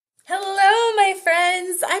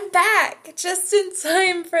back just in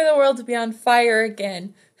time for the world to be on fire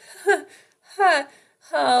again.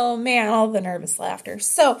 Oh man, all the nervous laughter.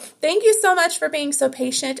 So thank you so much for being so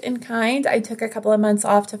patient and kind. I took a couple of months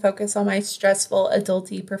off to focus on my stressful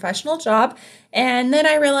adulty professional job. And then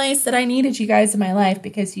I realized that I needed you guys in my life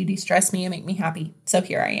because you de-stress me and make me happy. So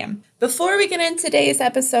here I am. Before we get into today's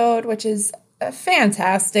episode, which is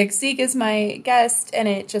fantastic, Zeke is my guest and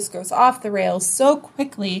it just goes off the rails so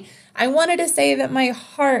quickly. I wanted to say that my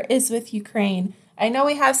heart is with Ukraine. I know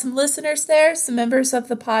we have some listeners there, some members of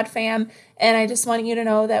the pod fam, and I just want you to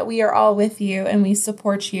know that we are all with you and we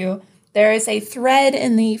support you. There is a thread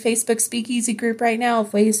in the Facebook Speakeasy group right now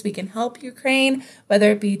of ways we can help Ukraine,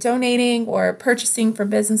 whether it be donating or purchasing from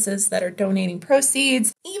businesses that are donating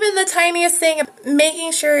proceeds. Even the tiniest thing of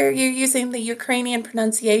making sure you're using the Ukrainian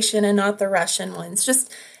pronunciation and not the Russian ones.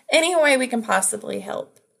 Just any way we can possibly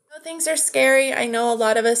help. Things are scary. I know a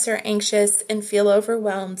lot of us are anxious and feel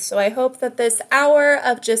overwhelmed. So I hope that this hour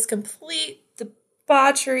of just complete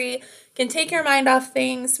debauchery can take your mind off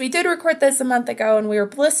things. We did record this a month ago and we were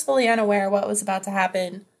blissfully unaware what was about to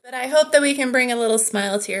happen. But I hope that we can bring a little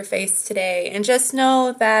smile to your face today and just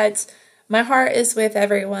know that my heart is with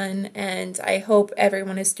everyone and I hope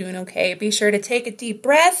everyone is doing okay. Be sure to take a deep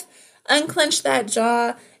breath, unclench that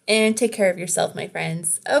jaw, and take care of yourself, my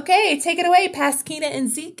friends. Okay, take it away, Pasquina and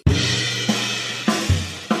Zeke.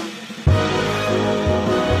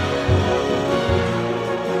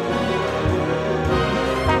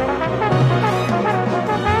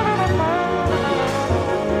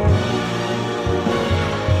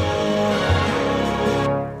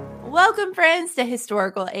 Welcome, friends, to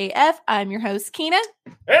Historical AF. I'm your host, Kina.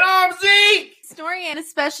 And I'm Zeke! Story and a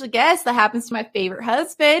special guest that happens to my favorite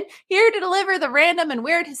husband, here to deliver the random and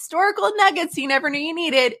weird historical nuggets you never knew you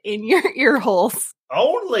needed in your ear holes.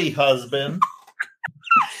 Only husband.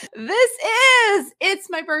 It's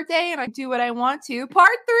my birthday and I do what I want to.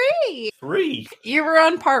 Part 3. You were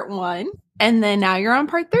on part 1 and then now you're on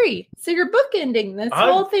part 3. So you're bookending this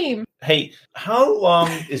whole theme. Hey, how long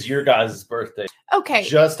is your guys' birthday? Okay.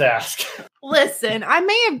 Just ask. Listen, I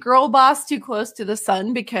may have girl bossed too close to the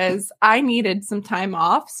sun because I needed some time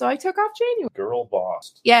off. So I took off January. Girl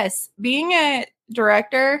bossed. Yes. Being a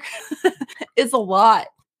director is a lot.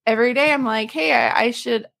 Every day I'm like, hey, I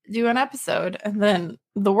should do an episode. And then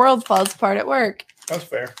the world falls apart at work. That's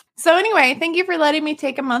fair. So anyway, thank you for letting me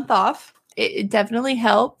take a month off. It definitely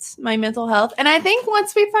helped my mental health. And I think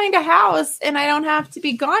once we find a house and I don't have to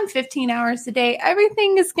be gone 15 hours a day,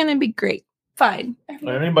 everything is going to be great. Fine.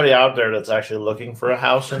 Anybody out there that's actually looking for a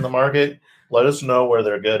house in the market, let us know where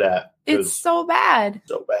they're good at. It's so bad.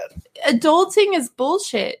 So bad. Adulting is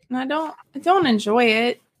bullshit. And I don't enjoy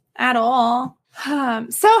it at all.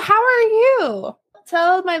 So how are you?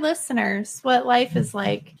 Tell my listeners what life is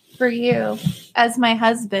like for you as my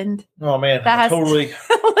husband. Oh man, that has totally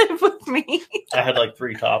to live with me. I had like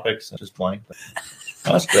 3 topics and just blanked.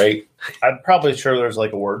 That's great. I'm probably sure there's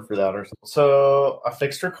like a word for that or something. So I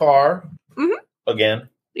fixed her car again.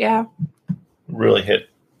 Yeah. Really hit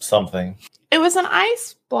something. It was an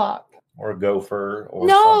ice block. Or a gopher or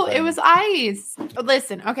No, something. it was ice.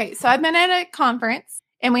 Listen, okay, so I've been at a conference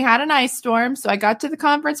and we had an ice storm. So I got to the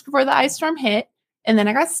conference before the ice storm hit and then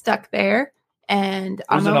I got stuck there. And it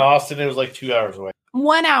was in Austin. It was like 2 hours away.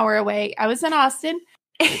 1 hour away. I was in Austin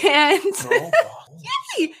and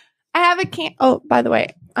yay! I have a oh, by the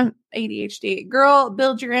way, I'm ADHD. Girl,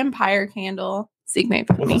 build your empire candle. Zeke made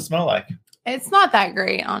fun of me. What's it smell like? It's not that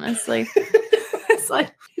great, honestly. It's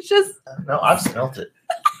just. No, I've smelt it.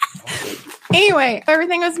 Anyway,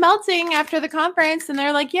 everything was melting after the conference, and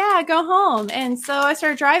they're like, yeah, go home. And so I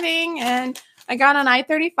started driving, and I got on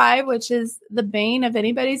I-35, which is the bane of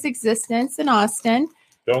anybody's existence in Austin.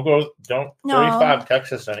 Don't 35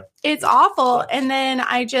 Texas anymore. It's awful. And then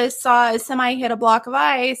I just saw a semi hit a block of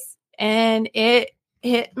ice, and it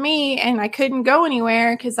hit me, and I couldn't go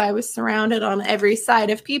anywhere because I was surrounded on every side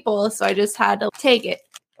of people. So I just had to take it.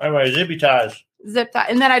 Anyway, zippy ties. Zip tie.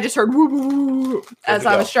 And then I just heard woo, woo, woo, as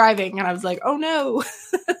I was driving, and I was like, oh no,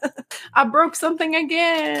 I broke something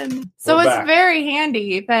again. So it's very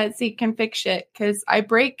handy that Zeke can fix shit because I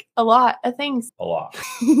break a lot of things. A lot.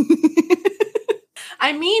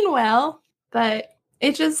 I mean well, but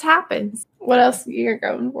it just happens. What else you're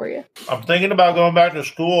going for you? I'm thinking about going back to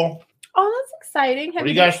school. Oh, that's exciting. What do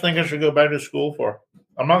you guys think I should go back to school for?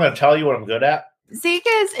 I'm not going to tell you what I'm good at. Zeke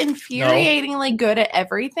is infuriatingly good at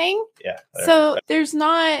everything. Yeah. So there's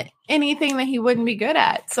not anything that he wouldn't be good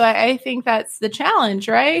at. So I think that's the challenge,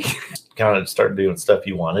 right? Kind of start doing stuff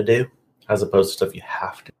you want to do as opposed to stuff you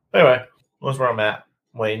have to. Anyway, that's where I'm at.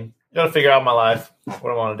 Waiting. Got to figure out my life,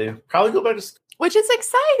 what I want to do. Probably go back to school. which is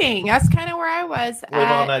exciting. That's kind of where I was. Live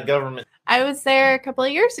on that government. I was there a couple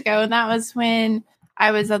of years ago, and that was when I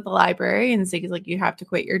was at the library, and Ziggy's like, you have to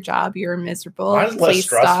quit your job. You're miserable. Mine's less Please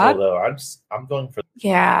stressful, stop. though. I'm going for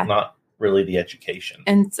not really the education.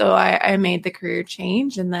 And so I made the career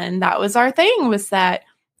change, and then that was our thing, was that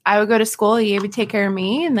I would go to school, he would take care of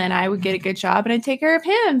me, and then I would get a good job and I'd take care of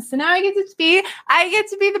him. So now I get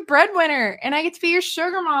to be the breadwinner, and I get to be your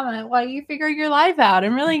sugar mama while you figure your life out.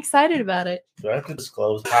 I'm really excited about it. Do I have to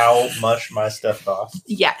disclose how much my stuff costs?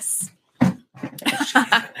 Yes.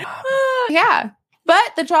 Yeah.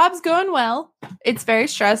 But the job's going well. It's very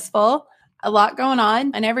stressful. A lot going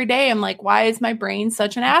on. And every day I'm like, why is my brain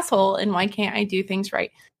such an asshole? And why can't I do things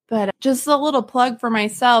right? But just a little plug for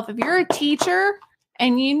myself. If you're a teacher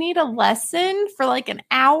and you need a lesson for like an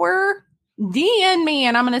hour, DM me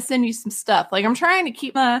and I'm going to send you some stuff. Like, I'm trying to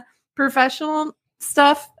keep my professional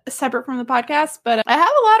stuff separate from the podcast, but I have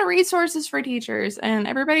a lot of resources for teachers, and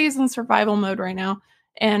everybody's in survival mode right now.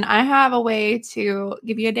 And I have a way to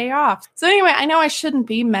give you a day off. So anyway, I know I shouldn't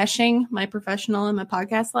be meshing my professional and my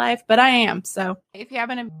podcast life, but I am. So if you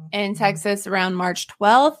haven't been in Texas around March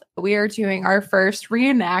 12th, we are doing our first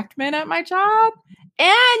reenactment at my job.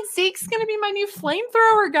 And Zeke's going to be my new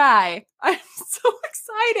flamethrower guy. I'm so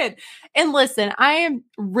excited. And listen, I am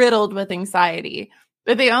riddled with anxiety.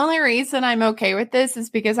 But the only reason I'm okay with this is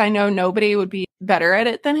because I know nobody would be better at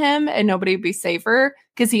it than him, and nobody would be safer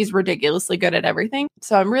because he's ridiculously good at everything.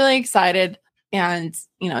 So I'm really excited, and,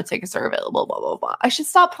 tickets are available, blah, blah, blah. I should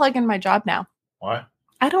stop plugging my job now. Why?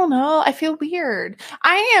 I don't know. I feel weird.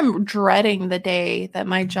 I am dreading the day that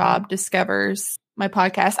my job discovers my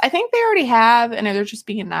podcast. I think they already have, and they're just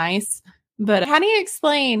being nice. But how do you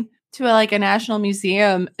explain to a National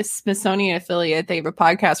Museum, a Smithsonian affiliate, they have a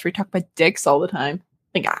podcast where we talk about dicks all the time?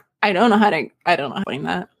 Like, I don't know how to explain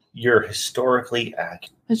that. You're historically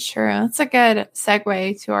accurate. That's true. That's a good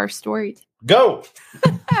segue to our story. Go!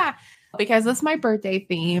 Because it's my birthday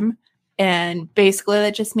theme. And basically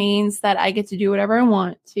that just means that I get to do whatever I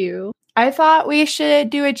want to. I thought we should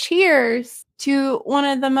do a cheers to one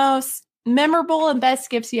of the most memorable and best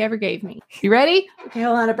gifts you ever gave me. You ready? Okay,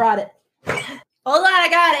 hold on. I brought it. Hold on. I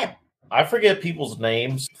got it. I forget people's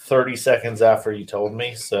names 30 seconds after you told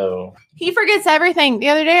me, so... He forgets everything. The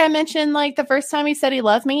other day I mentioned, the first time he said he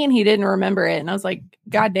loved me, and he didn't remember it. And I was like,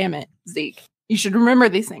 God damn it, Zeke. You should remember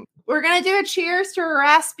these things. We're going to do a cheers to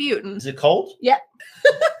Rasputin. Is it cold? Yep.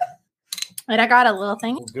 And I got a little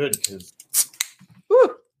thing. Well, good, because...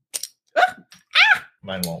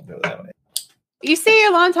 Mine won't go that way. You see,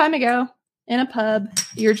 a long time ago, in a pub,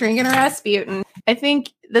 you're drinking a Rasputin. I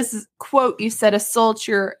think this is, quote, you said, assault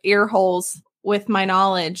your ear holes with my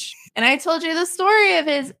knowledge. And I told you the story of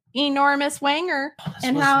his enormous wanger. This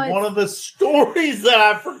and was how one of the stories that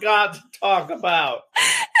I forgot to talk about.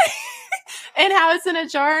 And how it's in a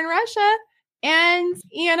jar in Russia. And,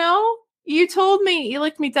 you told me, you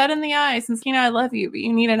looked me dead in the eyes and said, I love you, but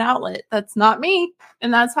you need an outlet. That's not me.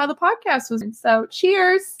 And that's how the podcast was. So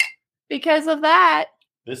cheers. Because of that.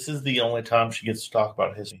 This is the only time she gets to talk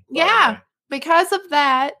about history. Yeah. Because of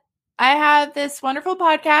that, I have this wonderful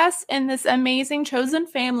podcast and this amazing chosen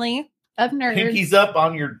family of nerds. Pinkies up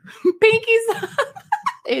on your... Pinkies up.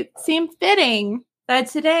 It seemed fitting that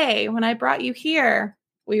today, when I brought you here,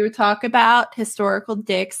 we would talk about historical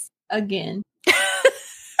dicks again.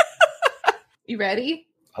 You ready?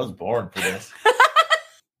 I was born for this.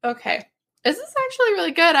 Okay. This is actually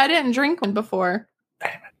really good. I didn't drink one before.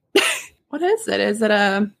 Damn it. What is it?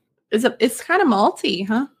 It's kind of malty,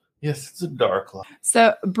 huh? Yes, it's a dark lager.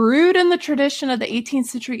 So, brewed in the tradition of the 18th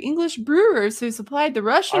century English brewers who supplied the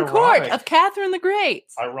Russian court of Catherine the Great.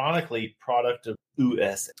 Ironically, product of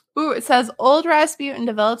USA. Ooh, it says, Old Rasputin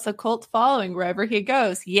develops a cult following wherever he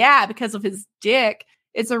goes. Yeah, because of his dick.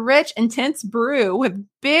 It's a rich, intense brew with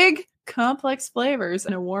big, complex flavors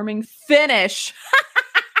and a warming finish.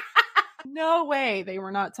 No way they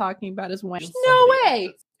were not talking about his wang. No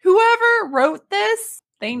way. Whoever wrote this,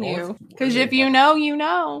 they knew. Because if you know, you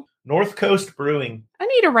know. North Coast Brewing. I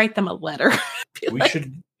need to write them a letter. We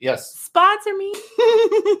should, yes. Sponsor me.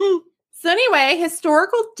 So anyway,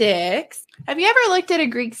 historical dicks. Have you ever looked at a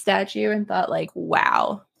Greek statue and thought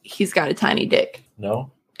wow, he's got a tiny dick?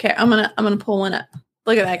 No. Okay, I'm gonna pull one up.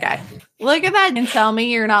 Look at that guy. Look at that and tell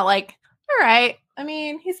me you're not all right. I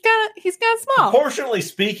mean, he's got small. Proportionally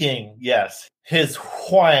speaking, yes. His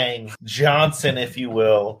Huang Johnson, if you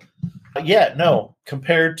will. Yeah, no.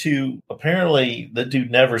 Compared to, apparently, the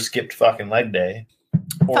dude never skipped fucking leg day.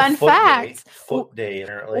 Fun fact. Foot day,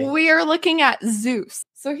 apparently. We are looking at Zeus.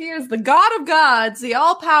 So here's the god of gods, the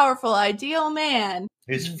all-powerful, ideal man.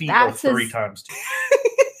 His feet are 3 times 2.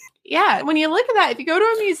 Yeah, when you look at that, if you go to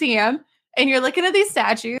a museum and you're looking at these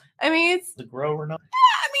statues. I mean, it's The grower, no.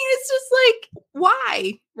 it's just like,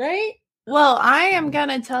 why, right? Well, I am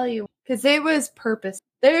gonna tell you because it was purpose.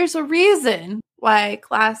 There's a reason why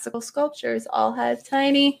classical sculptures all have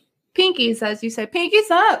tiny pinkies, as you said.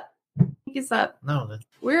 Pinkies up. Pinkies up. No,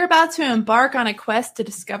 We're about to embark on a quest to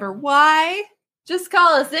discover why. Just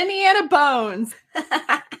call us Indiana Bones.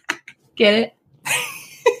 Get it?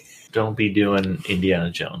 don't be doing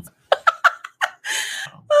Indiana Jones.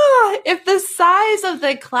 If the size of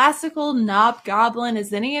the classical knob goblin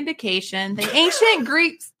is any indication, the ancient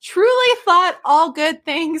Greeks truly thought all good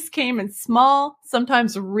things came in small,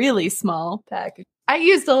 sometimes really small packages. I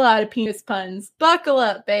used a lot of penis puns. Buckle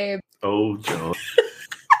up, babe. Oh, Joe.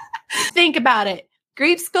 Think about it.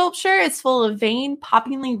 Greek sculpture is full of vain,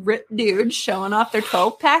 poppingly ripped dudes showing off their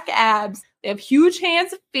 12-pack abs. They have huge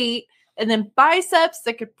hands and feet, and then biceps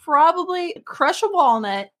that could probably crush a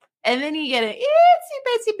walnut. And then you get an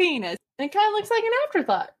itsy bitsy penis. And it kind of looks like an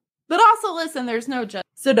afterthought. But also, listen, there's no judge,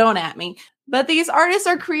 so don't at me. But these artists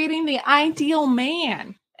are creating the ideal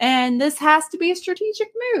man. And this has to be a strategic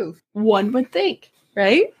move, one would think,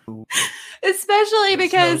 right? Especially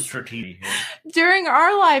because during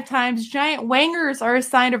our lifetimes, giant wangers are a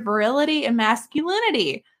sign of virility and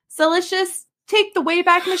masculinity. So let's just take the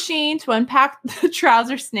Wayback Machine to unpack the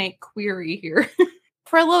trouser snake query here.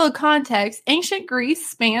 For a little context, ancient Greece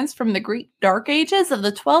spans from the Greek Dark Ages of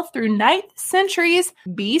the 12th through 9th centuries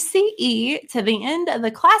BCE to the end of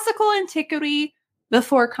the Classical Antiquity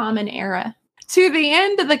before Common Era. To the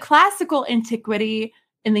end of the Classical Antiquity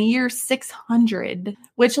in the year 600,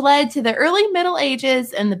 which led to the early Middle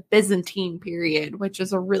Ages and the Byzantine period, which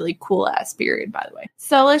is a really cool-ass period, by the way.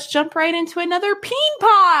 So let's jump right into another peen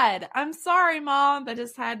pod! I'm sorry, Mom, that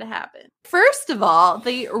just had to happen. First of all,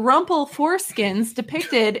 the rumple foreskins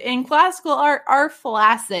depicted in classical art are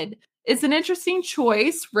flaccid. It's an interesting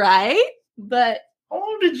choice, right? But how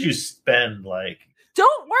long did you spend,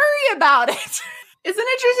 don't worry about it! It's an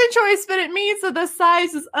interesting choice, but it means that the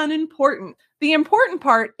size is unimportant. The important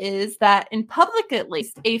part is that, in public at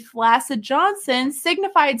least, a flaccid Johnson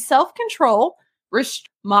signified self-control,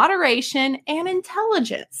 moderation, and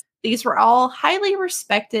intelligence. These were all highly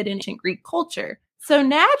respected in ancient Greek culture. So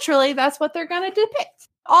naturally, that's what they're going to depict.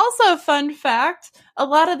 Also, fun fact, a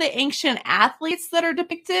lot of the ancient athletes that are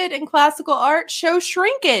depicted in classical art show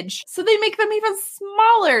shrinkage. So they make them even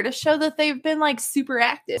smaller to show that they've been super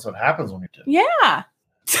active. That's what happens when you're Yeah.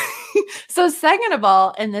 So second of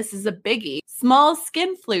all, and this is a biggie, small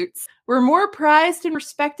skin flutes were more prized and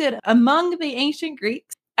respected among the ancient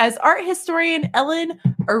Greeks. As art historian Ellen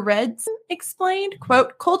Arredson explained,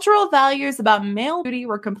 quote, cultural values about male beauty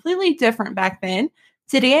were completely different back then.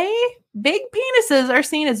 Today, big penises are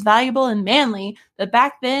seen as valuable and manly, but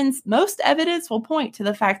back then, most evidence will point to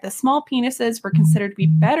the fact that small penises were considered to be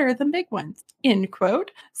better than big ones, end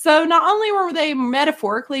quote. So not only were they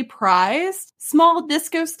metaphorically prized, small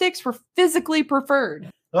disco sticks were physically preferred.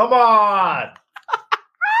 Come on!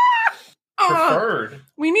 Preferred?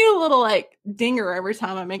 We need a little, dinger every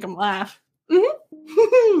time I make them laugh.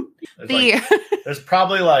 Mm-hmm. There's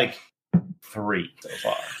probably, 3 so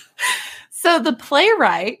far. So the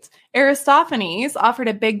playwright Aristophanes offered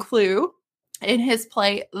a big clue in his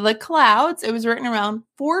play The Clouds. It was written around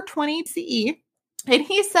 420 CE. And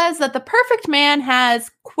he says that the perfect man has,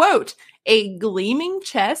 quote, a gleaming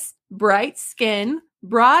chest, bright skin,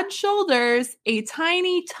 broad shoulders, a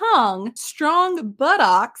tiny tongue, strong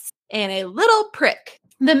buttocks, and a little prick.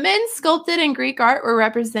 The men sculpted in Greek art were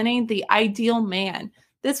representing the ideal man.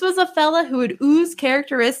 This was a fella who would ooze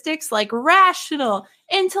characteristics like rational,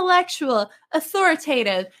 intellectual,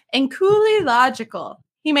 authoritative, and coolly logical.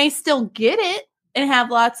 He may still get it and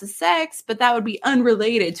have lots of sex, but that would be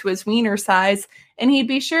unrelated to his wiener size, and he'd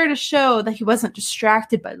be sure to show that he wasn't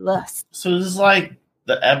distracted by lust. So this is like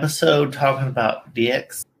the episode talking about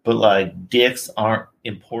dicks, but dicks aren't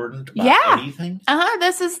important about anything?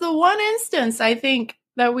 This is the one instance, I think,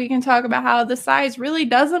 that we can talk about how the size really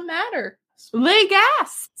doesn't matter. Big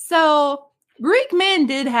ass. So Greek men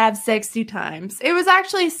did have sexy times. It was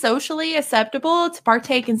actually socially acceptable to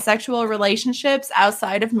partake in sexual relationships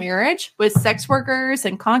outside of marriage with sex workers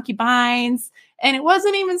and concubines, and it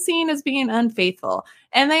wasn't even seen as being unfaithful.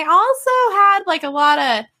 And they also had a lot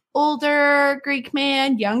of older Greek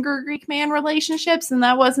man, younger Greek man relationships, and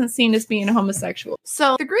that wasn't seen as being homosexual.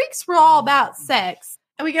 So the Greeks were all about sex.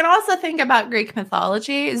 And we can also think about Greek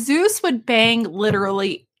mythology. Zeus would bang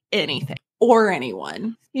literally anything or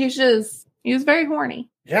anyone. He was very horny.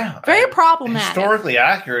 Yeah. Very problematic. Historically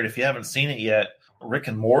accurate if you haven't seen it yet. Rick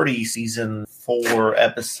and Morty season 4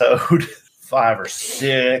 episode 5 or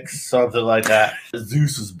 6, something like that.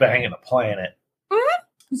 Zeus is banging a planet.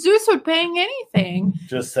 Mm-hmm. Zeus would bang anything.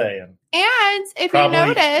 Just saying. And if Probably you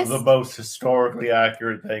notice, the most historically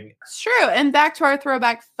accurate thing. it's true. And back to our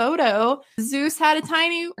throwback photo, Zeus had a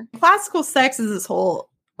tiny classical sex is his whole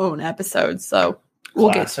own episode. So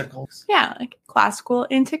we'll Classicals? like classical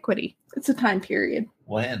antiquity. It's a time period.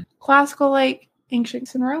 When? Classical, like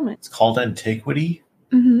ancients and Romans. It's called antiquity?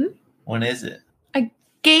 Mm-hmm. When is it?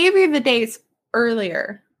 Gave you the dates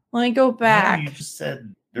earlier. Let me go back. No, you just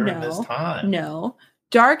said during this time. No.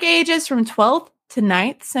 Dark Ages from 12th to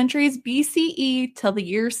 9th centuries BCE till the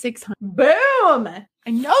year 600. Boom!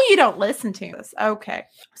 I know you don't listen to this. Okay.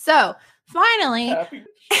 So, finally,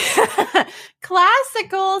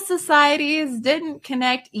 classical societies didn't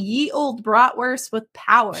connect ye old bratwurst with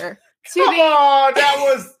power. Come on, that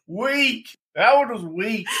was weak. That one was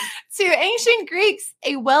weak. To ancient Greeks,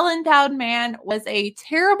 a well-endowed man was a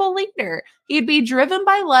terrible leader. He'd be driven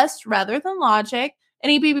by lust rather than logic,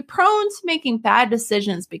 and he'd be prone to making bad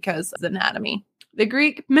decisions because of anatomy. The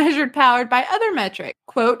Greek measured power by other metrics.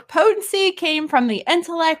 Quote, potency came from the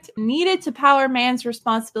intellect needed to power man's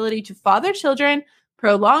responsibility to father children,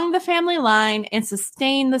 prolong the family line, and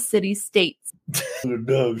sustain the city's states. Look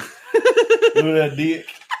at that dick.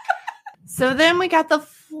 So then we got the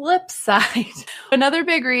flip side. Another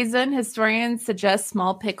big reason historians suggest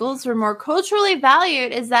small pickles were more culturally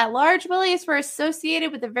valued is that large willies were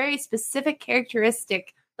associated with a very specific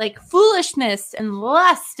characteristic, like foolishness and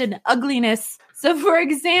lust and ugliness. So, for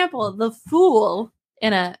example, the fool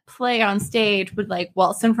in a play on stage would like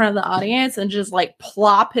waltz in front of the audience and just like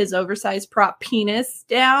plop his oversized prop penis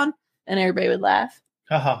down, and everybody would laugh.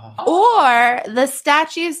 Or the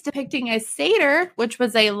statues depicting a satyr, which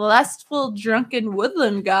was a lustful, drunken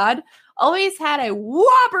woodland god, always had a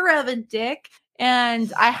whopper of a dick,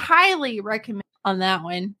 and I highly recommend on that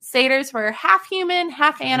one. Satyrs were half human,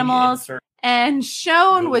 half animals, and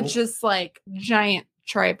shown with just like giant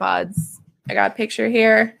tripods. I got a picture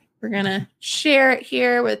here. We're going to share it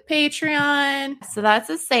here with Patreon. So that's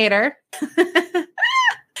a satyr.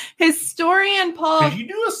 Historian Paul. Could you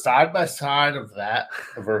do a side-by-side of that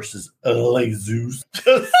versus like Zeus?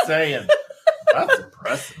 Just saying. That's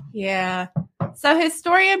impressive. Yeah. So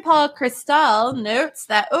historian Paul Cristal notes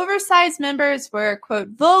that oversized members were, quote,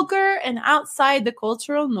 vulgar and outside the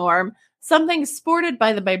cultural norm, something sported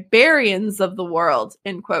by the barbarians of the world,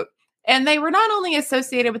 end quote. And they were not only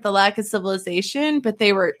associated with a lack of civilization, but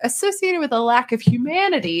they were associated with a lack of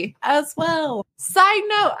humanity as well. Side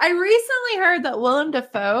note, I recently heard that Willem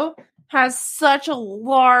Dafoe has such a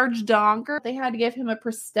large donker, they had to give him a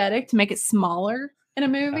prosthetic to make it smaller in a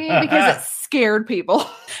movie because it scared people.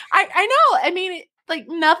 I know. I mean, like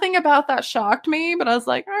nothing about that shocked me, but I was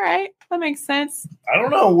like, all right, that makes sense. I don't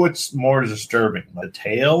know what's more disturbing, the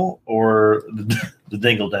tail or the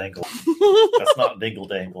dingle dangle. That's not dingle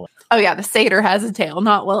dangle. Oh yeah, the satyr has a tail,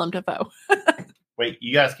 not Willem Dafoe. Wait,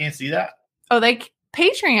 you guys can't see that? Oh,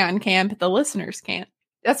 Patreon can, but the listeners can't.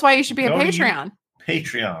 That's why you should be a Patreon.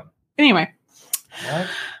 Patreon. Anyway. What?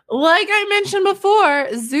 Like I mentioned before,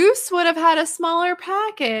 Zeus would have had a smaller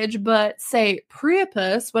package, but say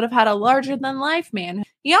Priapus would have had a larger-than-life man.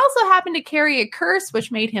 He also happened to carry a curse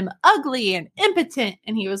which made him ugly and impotent,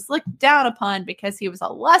 and he was looked down upon because he was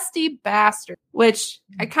a lusty bastard, which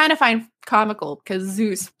I kind of find comical because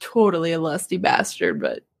Zeus totally a lusty bastard,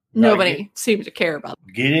 but nobody seemed to care about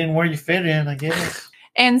it. Get in where you fit in, I guess.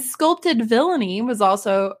 And sculpted villainy was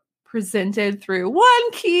also presented through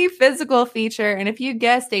one key physical feature, and if you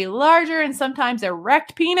guessed a larger and sometimes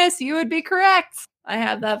erect penis, you would be correct. I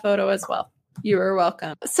have that photo as well. You are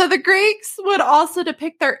welcome. So the Greeks would also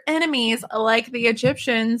depict their enemies like the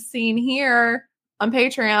Egyptians seen here on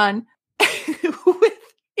Patreon with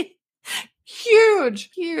huge,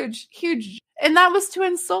 and that was to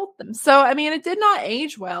insult them. So, I mean, it did not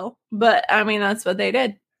age well, but I mean, that's what they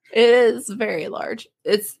did. It is very large.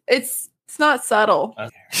 It's not subtle.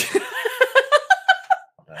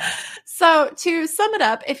 So to sum it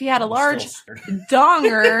up, if you had a large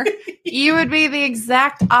donger, you would be the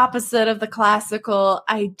exact opposite of the classical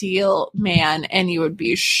ideal man, and you would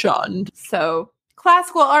be shunned. So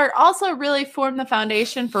classical art also really formed the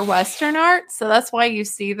foundation for Western art. So that's why you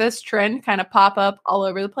see this trend kind of pop up all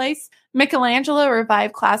over the place. Michelangelo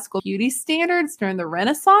revived classical beauty standards during the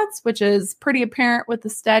Renaissance, which is pretty apparent with the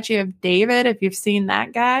statue of David, if you've seen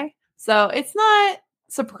that guy. So it's not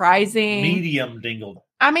surprising. Medium dingle.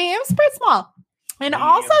 I mean, it was pretty small. And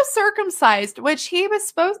also circumcised, which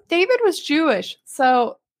David was Jewish.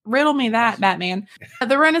 So Riddle me that, Batman.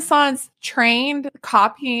 The Renaissance trained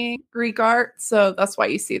copying Greek art, so that's why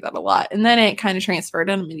you see that a lot. And then it kind of transferred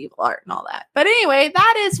into medieval art and all that. But anyway,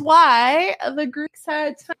 that is why the Greeks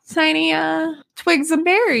had tiny twigs and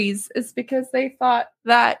berries. It's because they thought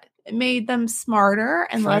that it made them smarter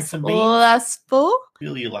and less lustful.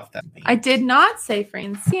 Really, you left that. I did not say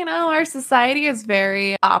friends. You know, our society is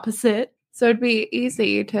very opposite, so it'd be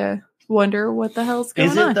easy to wonder what the hell's going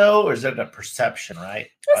on. Is it though, or is it a perception, right?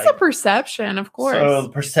 It's a perception, of course. So the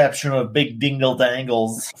perception of big dingle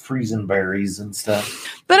dangles, freezing berries and stuff.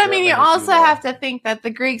 But I mean, you also have to think that the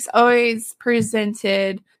Greeks always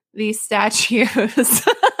presented these statues.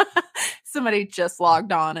 Somebody just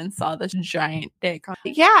logged on and saw this giant dick.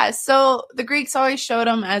 Yeah, so the Greeks always showed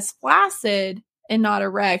them as flaccid and not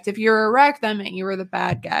erect. If you were erect, that meant you were the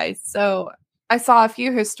bad guy. So I saw a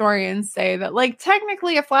few historians say that, like,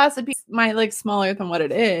 technically a flaccid penis might look smaller than what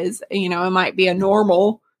it is. You know, it might be a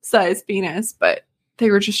normal size penis, but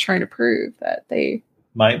they were just trying to prove that they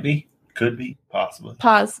might be, could be, possibly.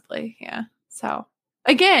 Possibly, yeah. So,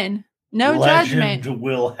 again, no Legend judgment.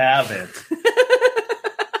 Will have it.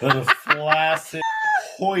 The flaccid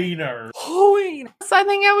pointer. So I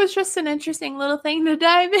think it was just an interesting little thing to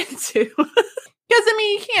dive into. Because, I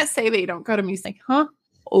mean, you can't say that you don't go to music, huh?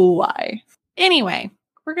 Why? Anyway,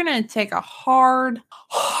 we're going to take a hard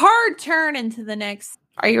turn into the next.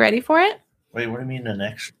 Are you ready for it? Wait, what do you mean the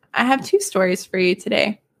next? I have 2 stories for you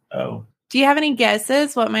today. Oh. Do you have any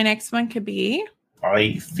guesses what my next one could be?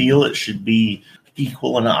 I feel it should be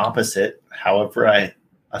equal and opposite. However, I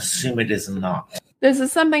assume it is not. This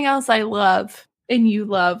is something else I love and you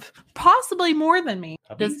love, possibly more than me.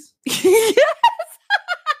 Yes.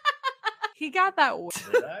 He got that.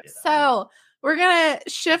 So we're going to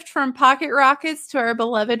shift from pocket rockets to our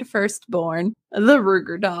beloved firstborn, the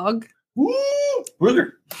Ruger dog. Woo!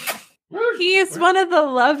 Ruger. He is one of the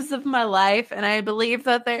loves of my life, and I believe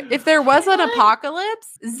that if there was an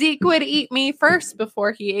apocalypse, Zeke would eat me first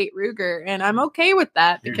before he ate Ruger, and I'm okay with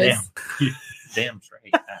that because damn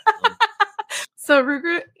straight. So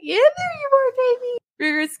Ruger, yeah, there you are, baby.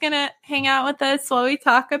 Ruger's gonna hang out with us while we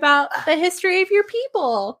talk about the history of your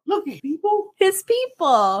people. Look, people, his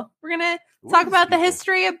people. We're gonna talk about the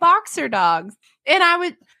history of boxer dogs,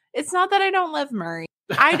 and it's not that I don't love Murray.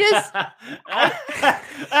 I don't know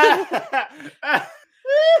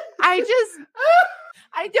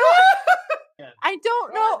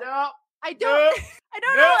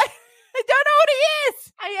what he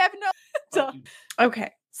is. I have no.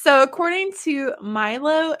 Okay. So according to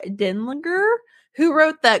Milo Denlinger, who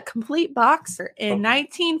wrote The Complete Boxer in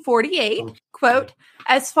 1948, quote,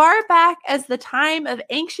 as far back as the time of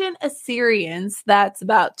ancient Assyrians, that's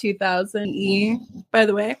about 2000 E, by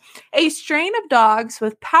the way, a strain of dogs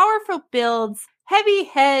with powerful builds, heavy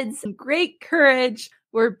heads, and great courage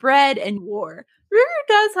were bred and wore. Ruger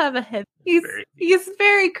does have a heavy. He's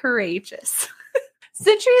very courageous.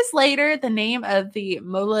 Centuries later, the name of the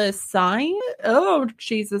Molossian,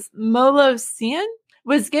 Molossian,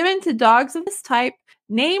 was given to dogs of this type,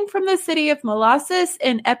 named from the city of Molossus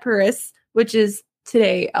in Epirus, which is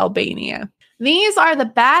today Albania. These are the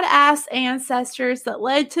badass ancestors that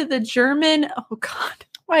led to the German, oh God,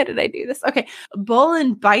 why did I do this? Okay,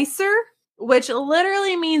 Bullenbeißer, which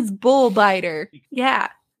literally means bull biter. Yeah.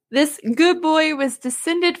 This good boy was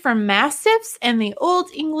descended from mastiffs and the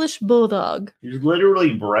Old English bulldog. He's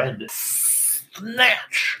literally bred.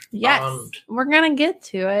 Snatch. Yes, we're going to get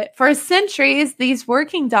to it. For centuries, these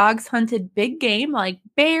working dogs hunted big game like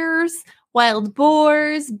bears, wild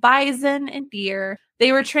boars, bison, and deer.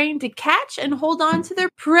 They were trained to catch and hold on to their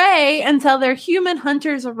prey until their human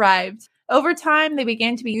hunters arrived. Over time, they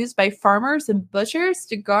began to be used by farmers and butchers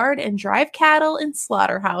to guard and drive cattle in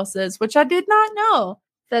slaughterhouses, which I did not know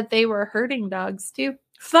that they were herding dogs too.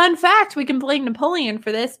 Fun fact, we can blame Napoleon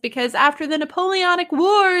for this because after the Napoleonic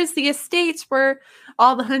Wars, the estates where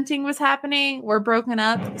all the hunting was happening were broken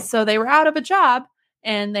up. So they were out of a job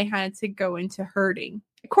and they had to go into herding.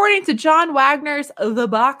 According to John Wagner's The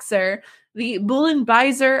Boxer, the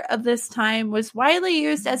Bullenbeißer of this time was widely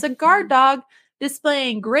used as a guard dog,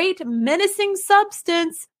 displaying great menacing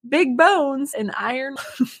substance, big bones, and iron.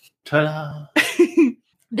 Ta-da!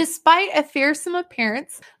 Despite a fearsome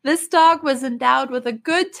appearance, this dog was endowed with a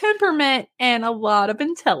good temperament and a lot of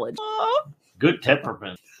intelligence. Good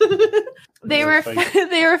temperament. They were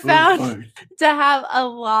found to have a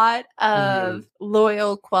lot of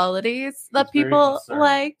loyal qualities that people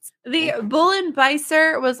liked. The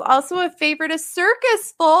Bullenbeißer was also a favorite of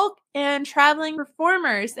circus folk and traveling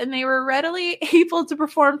performers, and they were readily able to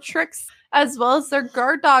perform tricks as well as their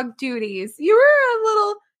guard dog duties. You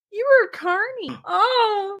were Carney.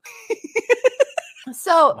 Oh.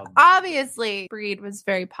 So obviously, breed was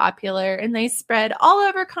very popular, and they spread all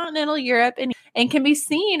over continental Europe and can be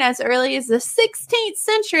seen as early as the 16th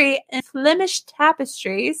century in Flemish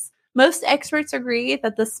tapestries. Most experts agree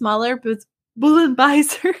that the smaller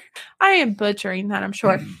Bullenbeiser, I am butchering that, I'm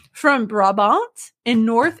sure, from Brabant in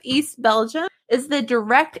northeast Belgium, is the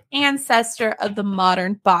direct ancestor of the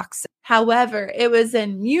modern boxer. However, it was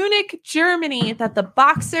in Munich, Germany that the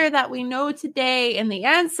boxer that we know today and the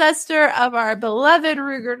ancestor of our beloved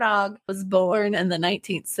Ruger dog was born in the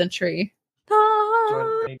 19th century.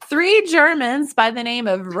 3 Germans by the name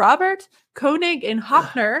of Robert, Koenig, and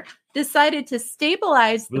Hoppner decided to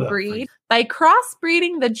stabilize the breed by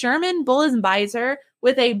crossbreeding the German Bullenbeiser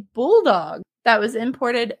with a bulldog that was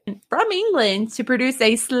imported from England to produce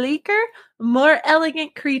a sleeker, more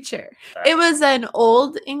elegant creature. It was an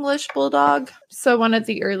old English bulldog, so one of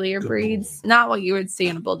the earlier breeds, not what you would see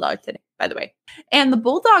in a bulldog today, by the way. And the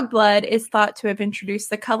bulldog blood is thought to have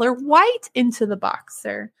introduced the color white into the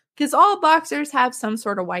boxer, because all boxers have some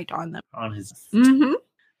sort of white on them. On his. Mm-hmm.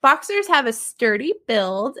 Boxers have a sturdy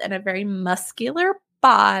build and a very muscular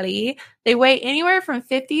body. They weigh anywhere from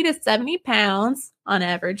 50 to 70 pounds on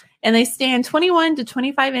average, and they stand 21 to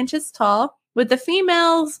 25 inches tall, with the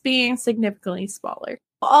females being significantly smaller.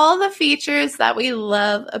 All the features that we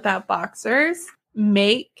love about boxers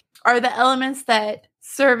are the elements that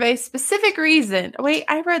serve a specific reason. Wait,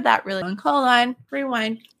 I read that really long. Hold on,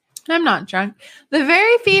 rewind. I'm not drunk. The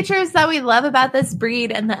very features that we love about this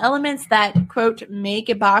breed and the elements that, quote, make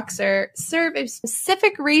a boxer serve a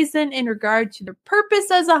specific reason in regard to their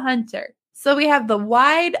purpose as a hunter. So we have the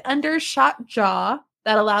wide undershot jaw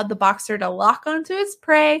that allowed the boxer to lock onto his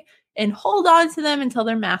prey and hold on to them until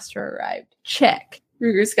their master arrived. Check.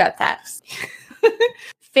 Ruger's got that.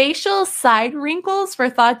 Facial side wrinkles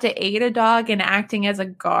were thought to aid a dog in acting as a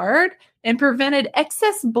guard and prevented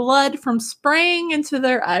excess blood from spraying into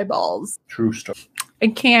their eyeballs. True story. I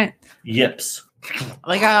can't. Yips.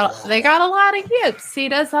 They got a lot of yips. He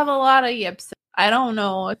does have a lot of yips. I don't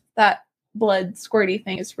know if that blood squirty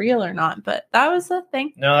thing is real or not, but that was the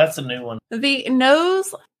thing. No, that's a new one. The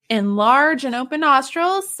nose and large and open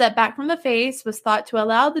nostrils set back from the face was thought to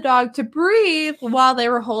allow the dog to breathe while they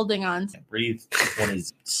were holding on to breathe when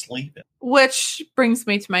he's sleeping. Which brings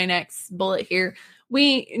me to my next bullet here.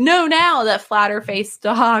 We know now that flatter-faced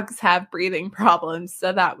dogs have breathing problems,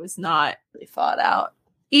 so that was not really thought out.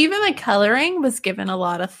 Even the coloring was given a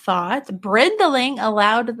lot of thought. Brindling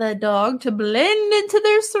allowed the dog to blend into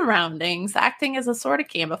their surroundings, acting as a sort of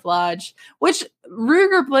camouflage, which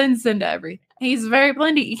Ruger blends into everything. He's very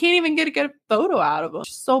blendy. You can't even get a good photo out of him.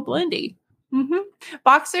 Just so blendy. Mm-hmm.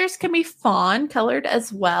 Boxers can be fawn colored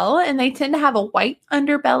as well, and they tend to have a white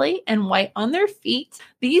underbelly and white on their feet.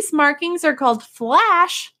 These markings are called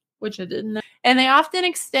flash, which I didn't know, and they often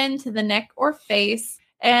extend to the neck or face.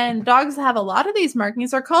 And dogs that have a lot of these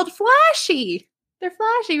markings are called flashy. They're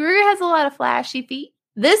flashy. Ruger has a lot of flashy feet.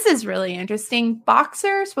 This is really interesting.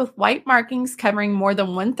 Boxers with white markings covering more than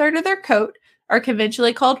 1/3 of their coat are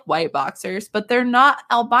conventionally called white boxers, but they're not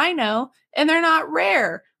albino and they're not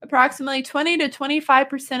rare. Approximately 20 to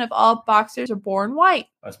 25% of all boxers are born white.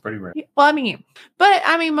 That's pretty rare. Well,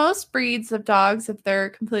 most breeds of dogs, if they're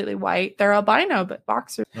completely white, they're albino, but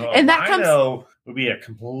boxers. No, and that would be a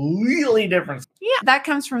completely different. Yeah, that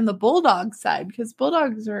comes from the bulldog side because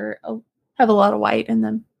bulldogs have a lot of white in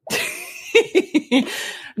them.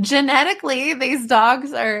 Genetically, these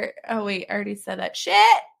dogs are. Oh wait, I already said that. Shit.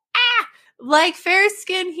 Like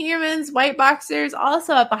fair-skinned humans, white boxers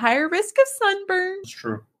also have a higher risk of sunburn. It's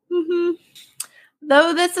true. Mm-hmm.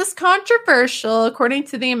 Though this is controversial, according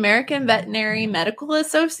to the American Veterinary Medical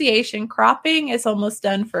Association, cropping is almost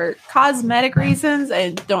done for cosmetic reasons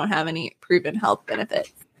and don't have any proven health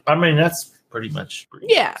benefits. I mean, that's pretty much breed,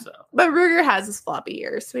 yeah. So. But Ruger has his floppy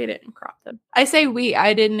ears, so we didn't crop them. I say we.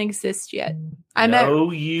 I didn't exist yet.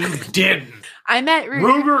 You didn't. I met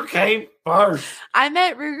Ruger. Ruger came first. I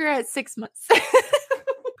met Ruger at 6 months.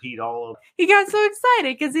 Peed all over. He got so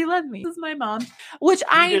excited because he loved me. This is my mom. Which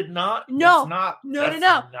I did not. No. No.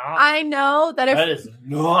 I know that that is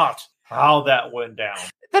not how that went down.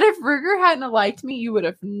 That if Ruger hadn't liked me, you would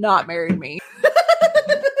have not married me.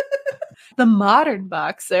 The modern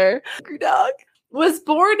boxer dog was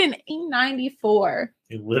born in 1894.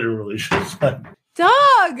 He literally just said,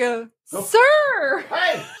 "Dog, sir."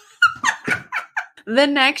 Hey. The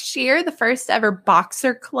next year, the first ever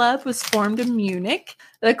boxer club was formed in Munich.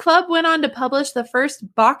 The club went on to publish the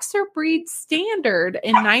first boxer breed standard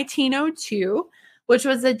in 1902, which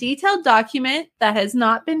was a detailed document that has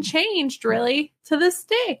not been changed really to this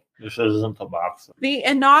day. This isn't a boxer. The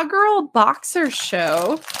inaugural boxer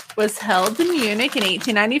show was held in Munich in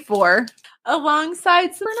 1894.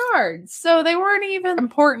 alongside St. Bernards. So they weren't even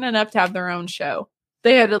important enough to have their own show.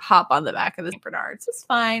 They had to hop on the back of the St. Bernards. It's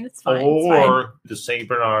fine. It's fine. Or the St.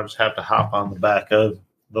 Bernards have to hop on the back of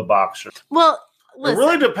the Boxer. Well, listen. It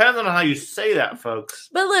really depends on how you say that, folks.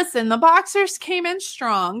 But listen, the Boxers came in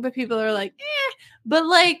strong, but people are like, eh. But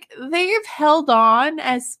like, they've held on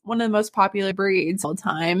as one of the most popular breeds all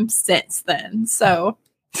time since then. So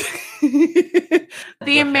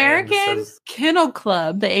the American Kennel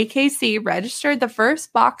Club, the AKC, registered the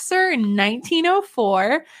first boxer in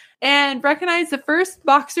 1904 and recognized the first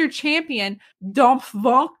boxer champion, Dom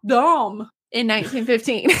Vonk Dom, in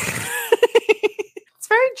 1915. It's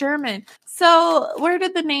very German. So where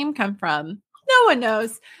did the name come from? No one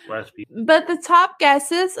knows. But the top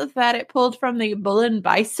guesses is that it pulled from the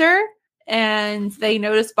Bullenbeißer, and they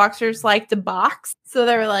noticed boxers like to box. So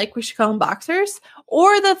they were like, we should call them boxers.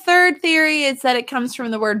 Or the third theory is that it comes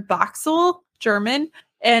from the word Boxel, German,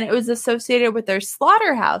 and it was associated with their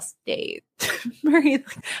slaughterhouse days. What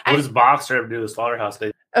does boxer have to do with slaughterhouse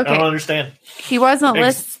days? Okay. I don't understand. He wasn't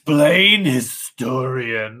listening. Explain,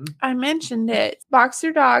 historian. I mentioned it.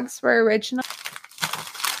 Boxer dogs were original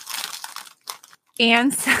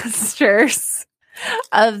ancestors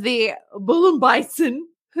of the Bullenbeißen,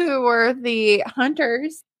 who were the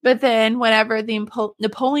hunters. But then whenever the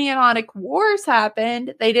Napoleonic Wars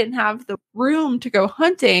happened, they didn't have the room to go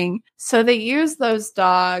hunting. So they used those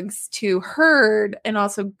dogs to herd and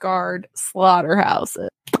also guard slaughterhouses.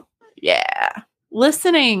 Yeah.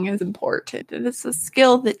 Listening is important. And it's a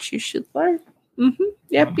skill that you should learn. Mm-hmm.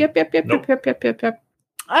 Yep.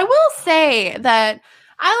 I will say that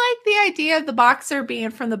I like the idea of the boxer being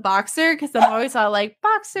from the boxer, because I'm always all like,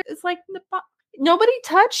 boxer is like the nobody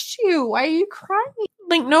touched you. Why are you crying?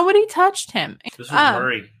 Like, nobody touched him. This is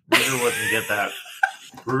Murray. Ruger wouldn't get that.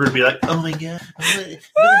 Ruger would be like, oh my God,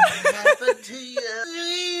 what happened to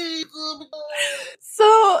you?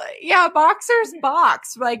 So, yeah, boxers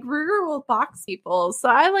box. Like, Ruger will box people. So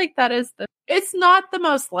I like that as it's not the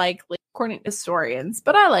most likely, according to historians,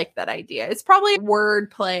 but I like that idea. It's probably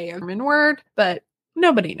wordplay, a German word, but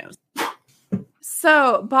nobody knows.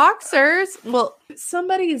 So, boxers, well,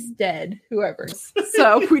 somebody's dead, whoever's.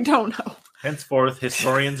 So, we don't know. Henceforth,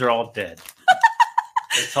 historians are all dead.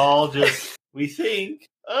 It's all just, we think.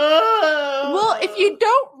 Well, if you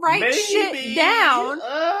don't write shit down,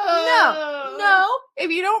 no. If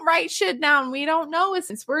you don't write shit down, we don't know it,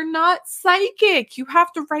 since we're not psychic. You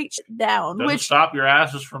have to write shit down. Doesn't stop your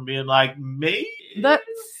asses from being like, me? The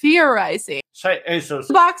theorizing. So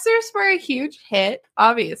boxers were a huge hit,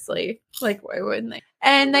 obviously. Like, why wouldn't they?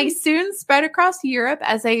 And they soon spread across Europe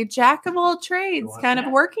as a jack of all trades, kind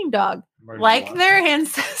of working dog. Like their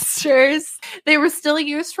ancestors, they were still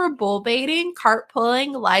used for bull baiting, cart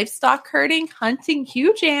pulling, livestock herding, hunting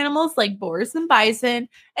huge animals like boars and bison.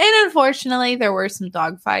 And unfortunately, there were some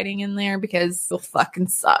dog fighting in there because people fucking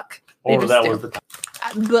suck. Or that was the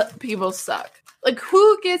time. But people suck. Like,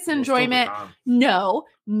 who gets enjoyment? No.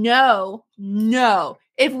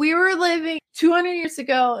 If we were living 200 years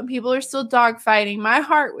ago and people are still dog fighting, my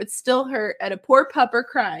heart would still hurt at a poor pupper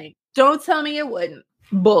crying. Don't tell me it wouldn't.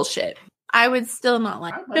 Bullshit. I would still not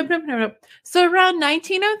like it. Nope. So around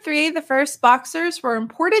 1903, the first boxers were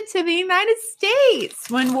imported to the United States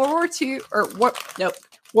when World War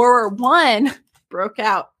I broke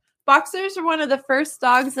out. Boxers were one of the first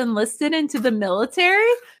dogs enlisted into the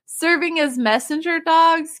military, serving as messenger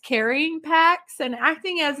dogs, carrying packs, and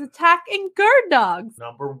acting as attack and guard dogs.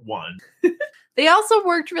 Number one. They also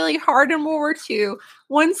worked really hard in World War II.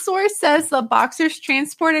 One source says the boxers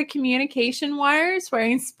transported communication wires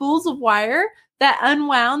wearing spools of wire that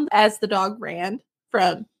unwound as the dog ran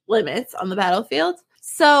from limits on the battlefield.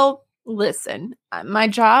 So, listen, my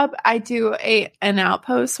job, I do an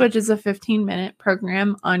outpost, which is a 15-minute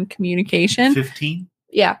program on communication. 15?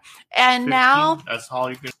 Yeah. And 15? Now... That's all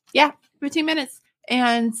you can... Yeah, 15 minutes.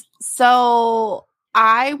 And so...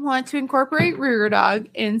 I want to incorporate Ruger Dog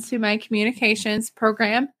into my communications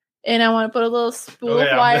program, and I want to put a little spool of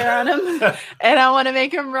wire on him, and I want to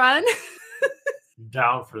make him run.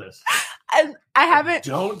 Down for this. I haven't.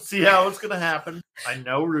 Don't see how it's going to happen. I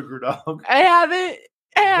know Ruger Dog. I haven't.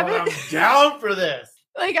 But I'm down for this.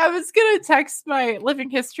 Like, I was going to text my living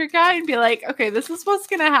history guy and be like, okay, this is what's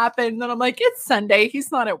going to happen. And then I'm like, it's Sunday. He's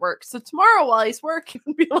not at work. So tomorrow while he's working,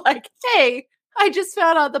 be like, hey, I just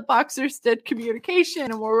found out the boxers did communication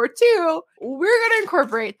in World War II. We're going to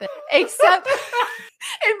incorporate that. Except,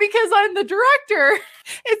 and because I'm the director,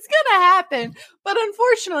 it's going to happen. But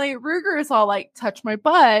unfortunately, Ruger is all like, touch my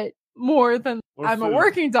butt more than I'm a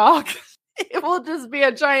working dog. It will just be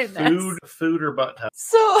a giant mess. Food or butt touch.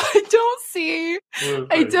 So I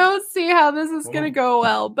don't see how this is going to go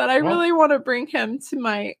well, but I really want to bring him to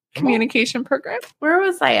my communication program. Where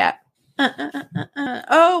was I at?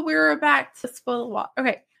 Oh, we were back to spoil the walk.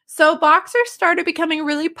 Okay. So boxers started becoming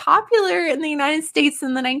really popular in the United States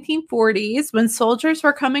in the 1940s when soldiers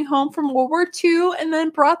were coming home from World War II and then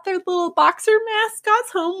brought their little boxer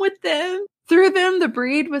mascots home with them. Through them, the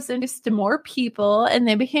breed was introduced to more people and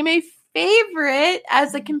they became a favorite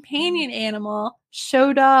as a companion animal,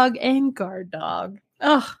 show dog and guard dog.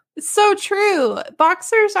 Ugh, it's so true.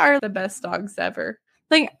 Boxers are the best dogs ever.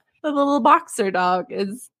 Like, the little boxer dog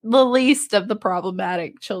is the least of the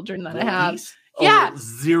problematic children that I have. Least? Yeah.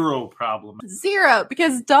 Zero problem. Zero,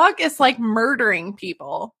 because Doug is like murdering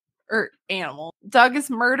people or animal. Doug is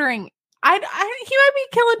murdering. He might be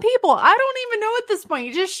killing people. I don't even know at this point.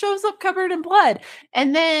 He just shows up covered in blood.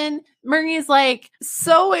 And then Murray's like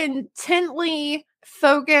so intently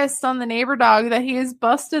focused on the neighbor dog that he has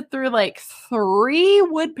busted through like 3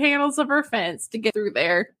 wood panels of her fence to get through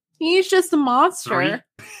there. He's just a monster.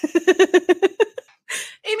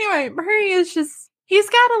 Anyway, Murray is just, he's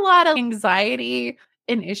got a lot of anxiety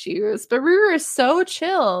and issues, but Ruru is so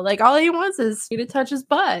chill. Like, all he wants is you to touch his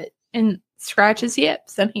butt and scratch his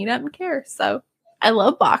hips, and he doesn't care. So, I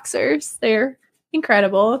love boxers. They're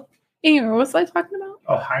incredible. Anyway, what was I talking about?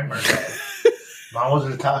 Oh, hi, Murray. Mom was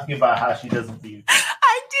just talking about how she doesn't view.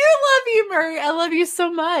 I do love you, Murray. I love you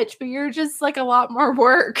so much, but you're just like a lot more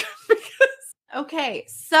work. Okay,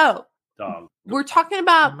 so Dog. We're talking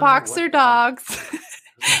about boxer dogs.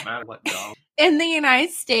 Doesn't matter what dog. In the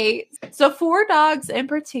United States. So 4 dogs in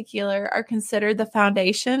particular are considered the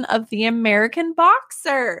foundation of the American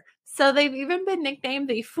boxer. So they've even been nicknamed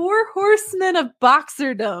the 4 horsemen of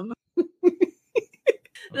boxerdom.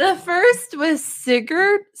 The first was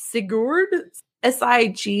Sigurd,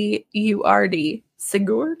 S-I-G-U-R-D,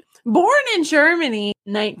 Sigurd. Born in Germany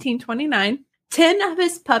in 1929, 10 of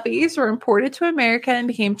his puppies were imported to America and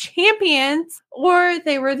became champions, or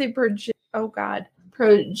they were the I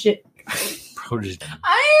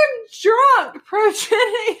am drunk.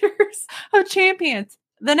 Progenitors of champions.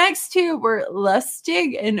 The next 2 were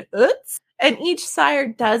Lustig and Utz, and each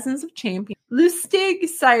sired dozens of champions. Lustig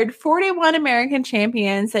sired 41 American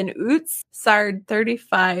champions, and Utz sired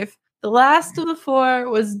 35. The last of the 4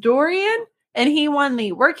 was Dorian, and he won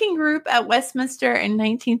the working group at Westminster in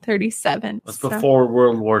 1937. That's before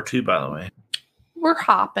World War II, by the way. We're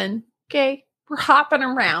hopping, okay? We're hopping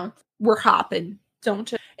around. We're hopping.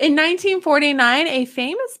 Don't you? In 1949, a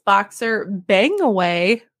famous boxer,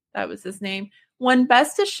 Bangaway, that was his name, won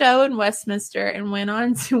Best of Show in Westminster and went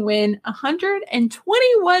on to win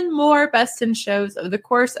 121 more Best in Shows over the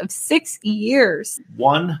course of 6 years.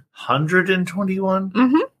 121?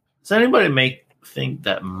 Mm-hmm. Does anybody think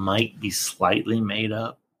that might be slightly made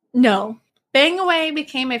up? No. Bangaway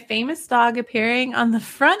became a famous dog appearing on the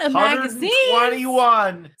front of magazines.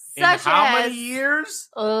 121. Such in how as many years?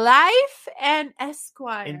 Life and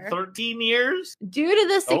Esquire. In 13 years? Due to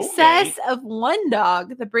the success of one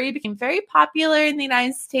dog, the breed became very popular in the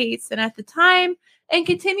United States and at the time, and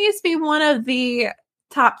continues to be one of the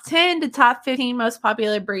top 10 to top 15 most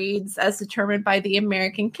popular breeds as determined by the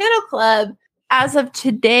American Kennel Club. As of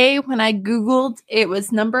today, when I Googled, it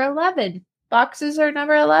was number 11. Boxers are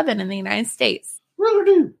number 11 in the United States. You're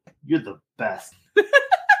the best.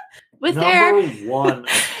 With number their 1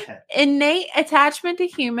 innate attachment to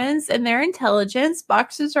humans and their intelligence,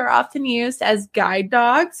 boxers are often used as guide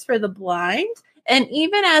dogs for the blind and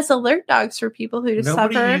even as alert dogs for people who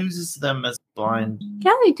suffer. Nobody uses them as blind.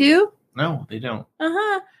 Yeah, they do. No, they don't.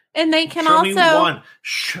 And they can Show me also... one.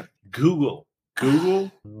 Google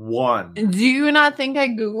 1. Do you not think I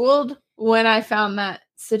Googled when I found that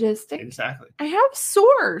statistic? Exactly. I have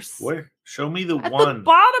source. Where? Show me the At one. the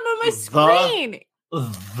bottom of my screen.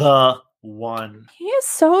 The one. He is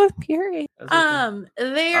so infuriating. Okay.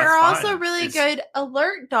 They are also really good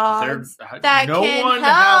alert dogs that no can one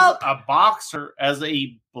help. has a boxer as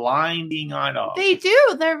a blinding eye dog. They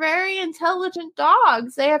do. They're very intelligent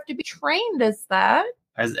dogs. They have to be trained as that.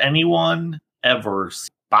 Has anyone ever seen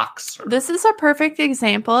a boxer? This is a perfect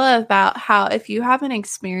example about how if you haven't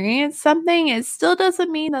experienced something, it still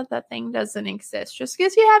doesn't mean that that thing doesn't exist. Just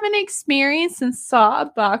because you haven't experienced and saw a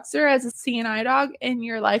boxer as a CNI dog in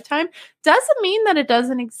your lifetime doesn't mean that it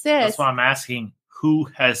doesn't exist. That's why I'm asking, who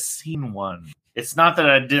has seen one? It's not that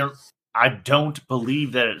I don't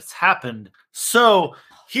believe that it's happened. So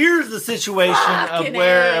here's the situation of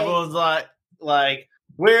where everyone's like,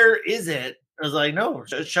 where is it? I was like, no,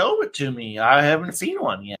 show it to me. I haven't seen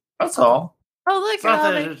one yet. That's all. Oh, look at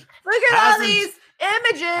all these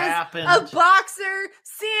images of boxer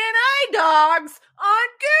CNI dogs on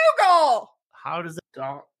Google. How does it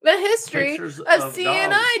dog? The history of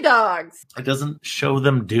CNI dogs. It doesn't show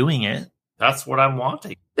them doing it. That's what I'm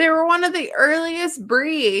wanting. They were one of the earliest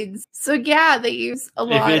breeds. So yeah, they use a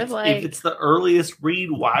lot of like... If it's the earliest breed,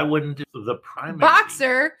 why wouldn't the primary...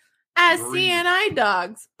 Boxer as CNI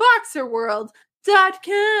dogs.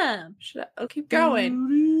 Boxerworld.com. I'll keep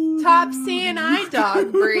going. Top CNI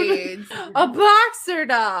dog breeds. A boxer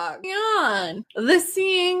dog. On the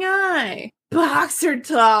Seeing Eye. Boxer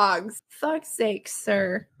dogs. Fuck's sake,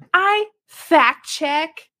 sir. I fact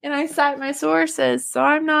check and I cite my sources, so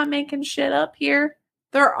I'm not making shit up here.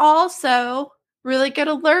 They're also really good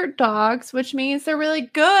alert dogs, which means they're really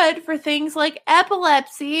good for things like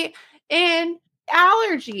epilepsy and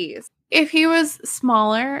allergies. If he was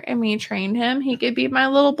smaller and we trained him, he could be my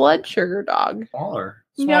little blood sugar dog. Smaller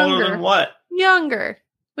than what? Younger.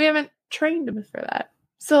 We haven't trained him for that.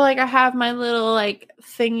 So, like, I have my little, like,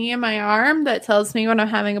 thingy in my arm that tells me when I'm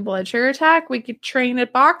having a blood sugar attack. We could train a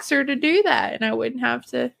boxer to do that, and I wouldn't have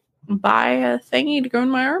to buy a thingy to go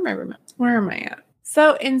in my arm every month. Where am I at?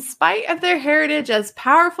 So, in spite of their heritage as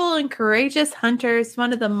powerful and courageous hunters,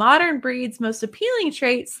 one of the modern breed's most appealing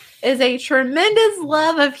traits is a tremendous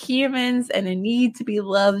love of humans and a need to be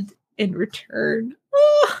loved in return.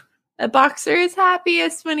 A boxer is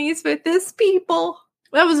happiest when he's with his people.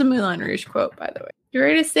 That was a Moulin Rouge quote, by the way. The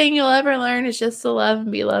greatest thing you'll ever learn is just to love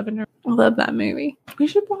and be loved. I love that movie. We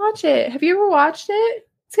should watch it. Have you ever watched it?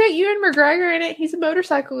 It's got Ewan McGregor in it. He's a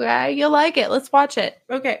motorcycle guy. You'll like it. Let's watch it.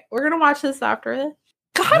 Okay, we're going to watch this after this.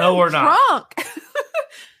 God, no, we're drunk. Not.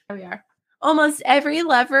 There we are. Almost every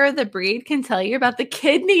lover of the breed can tell you about the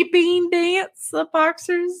kidney bean dance the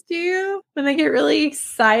boxers do. When they get really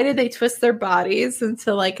excited, they twist their bodies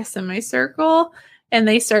into like a semicircle and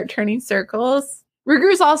they start turning circles.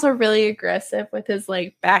 Ruger's also really aggressive with his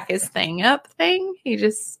like back his thing up thing. He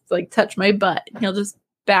just like touch my butt. He'll just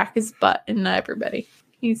back his butt into everybody.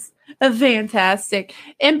 He's a fantastic.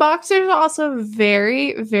 And boxers are also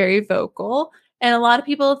very, very vocal. And a lot of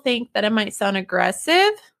people think that it might sound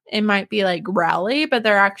aggressive. It might be like growly, but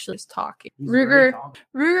they're actually just talking. Ruger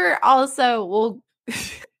also will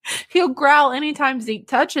he'll growl anytime Zeke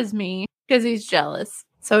touches me because he's jealous.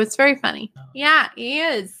 So it's very funny. Yeah, he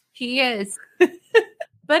is. He is.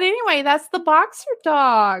 But anyway, that's the boxer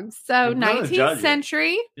dogs. So 19th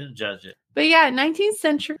century. Didn't judge it. But yeah, 19th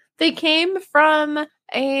century. They came from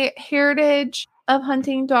a heritage of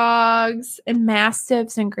hunting dogs and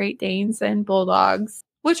mastiffs and Great Danes and bulldogs,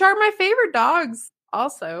 which are my favorite dogs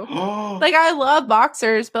also. Like, I love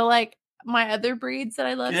boxers, but like my other breeds that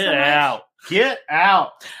I love so much. Get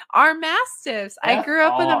out. Are mastiffs. I grew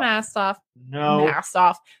up with a mastiff.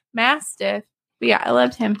 Mastiff. But yeah, I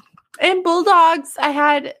loved him. And bulldogs, I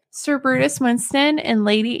had Sir Brutus Winston and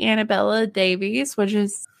Lady Annabella Davies, which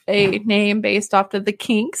is a name based off of the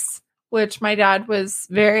Kinks, which my dad was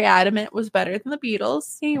very adamant was better than the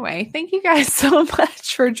Beatles. Anyway, thank you guys so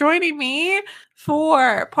much for joining me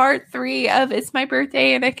for part 3 of It's My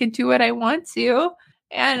Birthday and I Can Do What I Want To.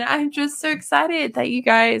 And I'm just so excited that you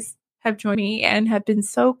guys have joined me and have been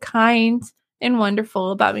so kind and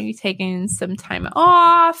wonderful about me taking some time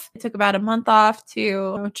off. I took about a month off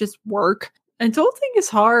to just work. Adulting is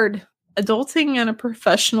hard. Adulting on a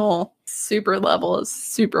professional super level is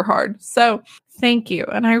super hard. So thank you.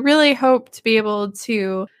 And I really hope to be able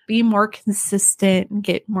to be more consistent and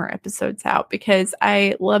get more episodes out because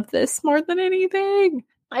I love this more than anything.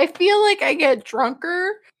 I feel like I get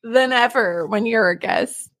drunker than ever when you're a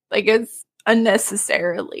guest. Like it's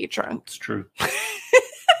unnecessarily drunk. It's true.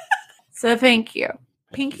 So thank you.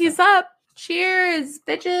 Pinkies up. Cheers,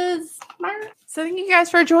 bitches. So thank you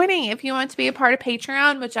guys for joining. If you want to be a part of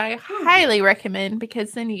Patreon, which I highly recommend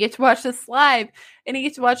because then you get to watch this live and you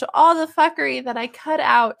get to watch all the fuckery that I cut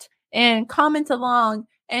out and comment along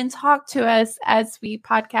and talk to us as we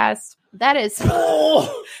podcast. That is and then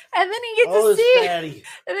you get to see fatty.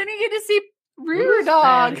 And then you get to see Ruger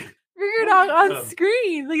Dog. Ruger Dog on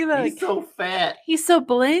screen. Look at that. He's so fat. He's so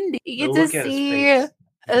blendy. You get to see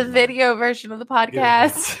a video version of the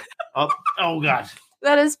podcast. Oh God.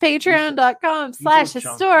 That is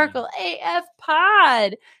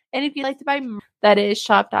patreon.com/historicalafpod. And if you'd like to buy merch, that is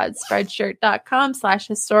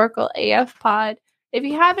shop.spreadshirt.com/historicalafpod. If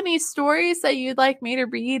you have any stories that you'd like me to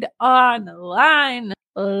read online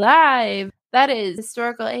live, that is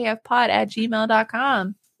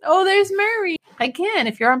historicalafpod@gmail.com. Oh, there's Murray. Again,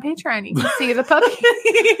 if you're on Patreon, you can see the puppy.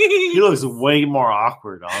 He looks way more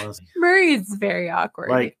awkward, honestly. Murray's very awkward.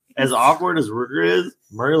 Like, as awkward as Ruger is,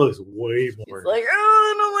 Murray looks way more. He's like, oh,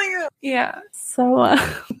 I don't like it. Yeah. So,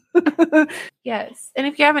 Yes. And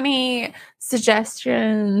if you have any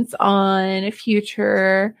suggestions on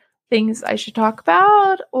future things I should talk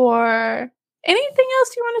about or anything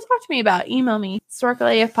else you want to talk to me about, email me,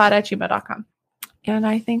 historicalafpod@gmail.com. And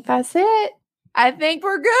I think that's it. I think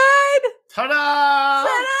we're good. Ta-da!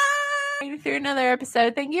 Ta-da! Through another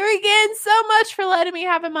episode. Thank you again so much for letting me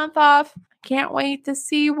have a month off. Can't wait to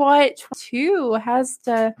see what 2 has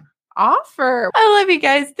to offer. I love you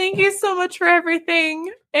guys. Thank you so much for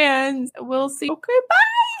everything. And we'll see. Okay,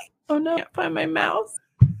 bye. Oh no, I can't find my mouse.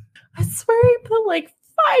 I swear he put like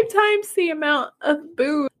 5 times the amount of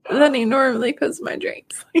booze than he normally puts in my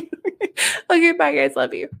drinks. Okay, bye guys.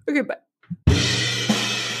 Love you. Okay, bye.